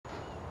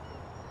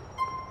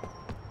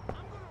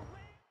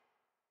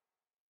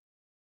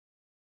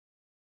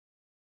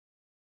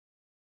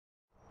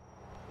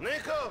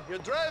Nico, you're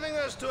driving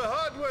us to a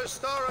hardware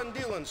store on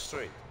Dillon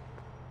Street.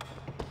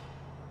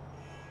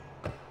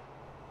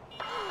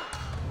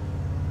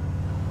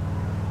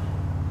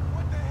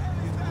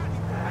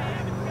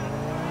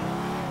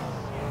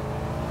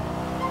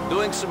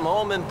 Doing some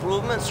home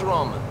improvements,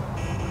 Roman.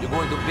 You're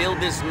going to build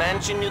this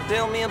mansion you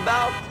tell me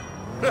about?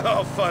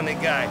 Oh, funny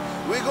guy.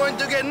 We're going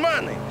to get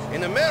money.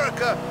 In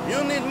America,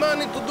 you need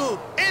money to do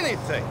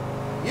anything.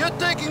 You're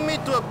taking me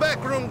to a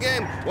backroom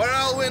game where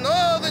I'll win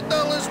all the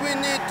dollars we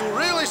need to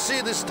really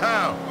see this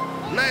town.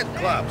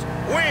 Nightclubs,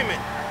 women,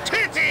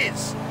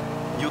 titties!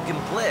 You can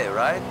play,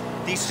 right?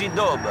 Ti si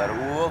dobar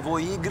u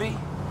ovoj igri?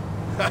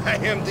 I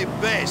am the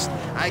best.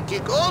 I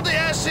kick all the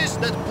asses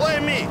that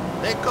play me.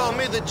 They call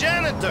me the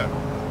janitor.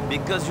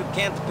 Because you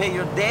can't pay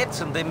your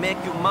debts and they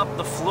make you mop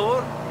the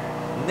floor?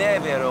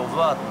 Never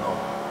vatno.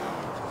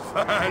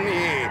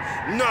 Funny.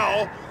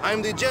 No,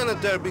 I'm the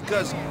janitor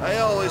because I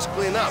always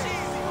clean up.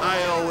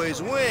 I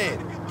always win.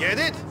 Get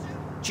it?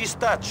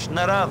 Chistach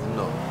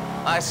naravno.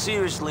 I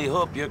seriously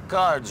hope your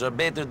cards are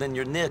better than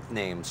your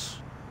nicknames.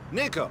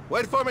 Nico,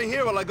 wait for me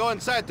here while I go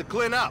inside to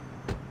clean up.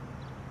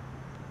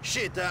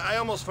 Shit, I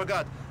almost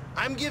forgot.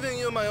 I'm giving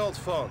you my old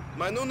phone.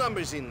 My new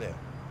number's in there.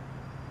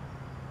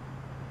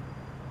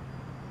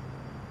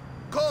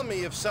 Call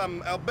me if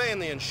some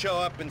Albanians show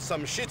up in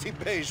some shitty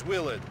beige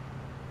Willard.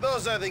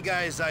 Those are the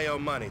guys I owe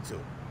money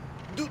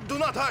to. Do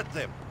not hurt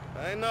them.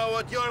 I know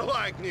what you're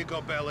like,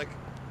 Nico Bellic.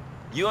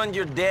 You and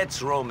your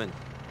debts, Roman.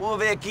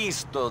 Uvek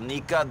isto,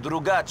 nikad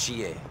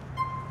drugačije.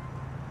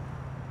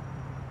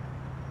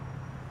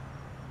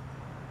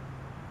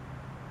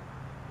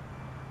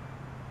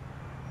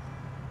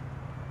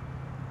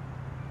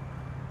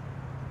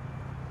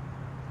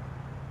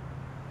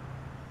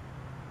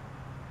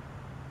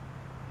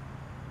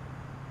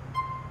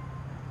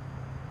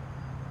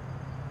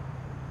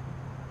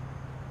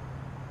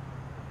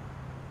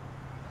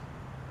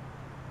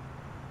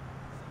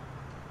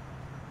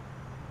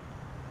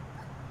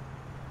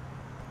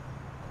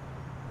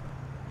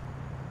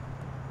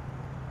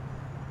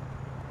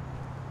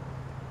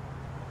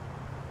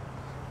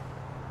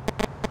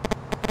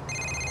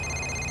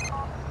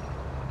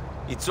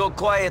 It's so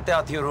quiet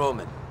out here,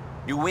 Roman.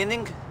 You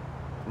winning?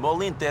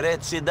 Molinte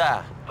reci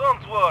da.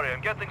 Don't worry,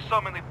 I'm getting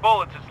so many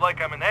bullets it's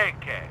like I'm an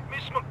AK.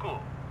 Mismo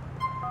cool.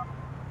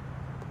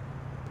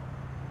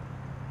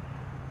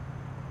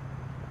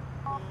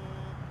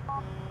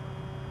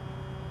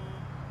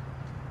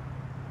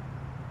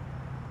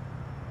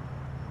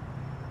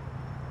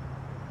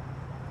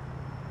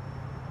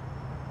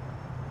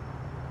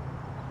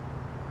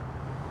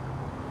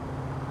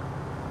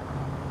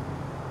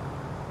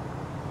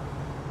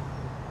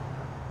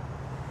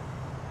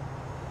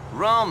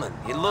 Roman,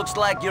 it looks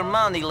like your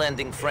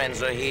money-lending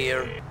friends are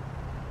here.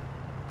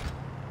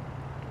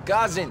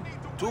 Cousin,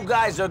 two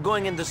guys are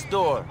going in the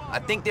store. I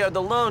think they are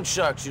the loan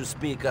sharks you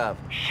speak of.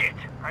 Shit,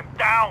 I'm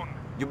down.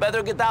 You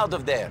better get out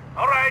of there.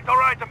 All right,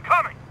 I'm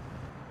coming.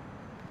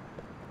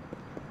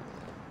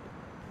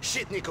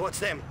 Shit, Nico, it's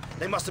them.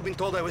 They must have been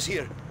told I was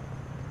here.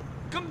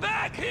 Come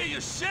back here,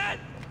 you shit!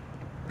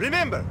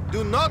 Remember,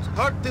 do not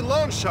hurt the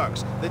loan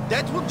sharks. The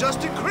debt will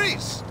just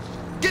increase.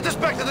 Get us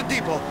back to the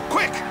depot,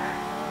 quick!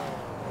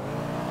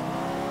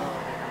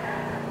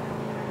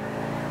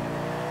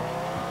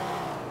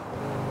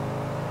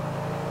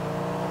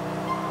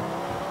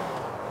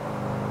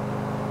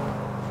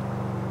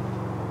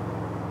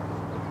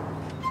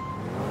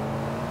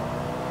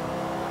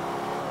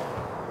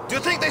 Do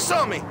you think they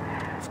saw me?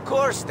 Of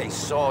course they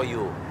saw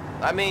you.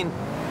 I mean,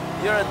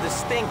 you're a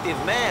distinctive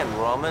man,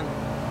 Roman.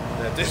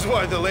 That is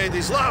why the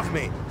ladies love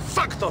me.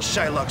 Fuck those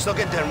Shylocks, they'll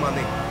get their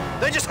money.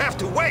 They just have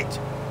to wait.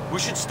 We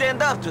should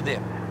stand up to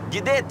them.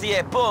 Gideti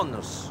e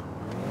ponus.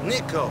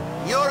 Nico,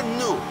 you're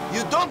new.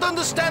 You don't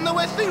understand the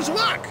way things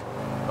work.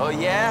 Oh,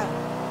 yeah?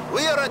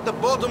 We are at the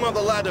bottom of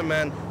the ladder,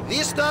 man.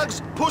 These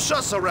thugs push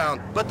us around,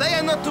 but they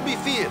are not to be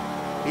feared.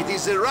 It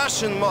is the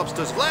Russian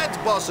mobsters, Vlad's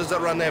bosses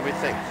that run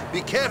everything. Be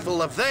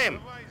careful of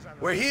them.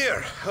 We're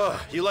here. Oh,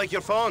 you like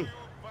your phone?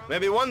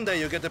 Maybe one day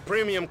you get a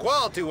premium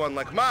quality one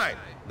like mine.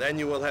 Then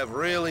you will have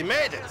really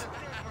made it.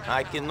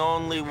 I can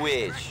only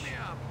wish.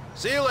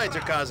 See you later,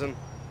 cousin.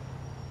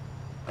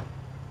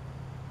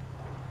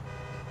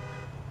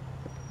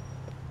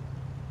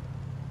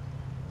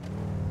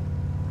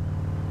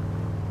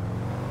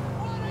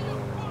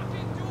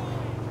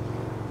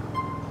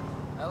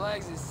 I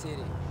like this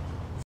city.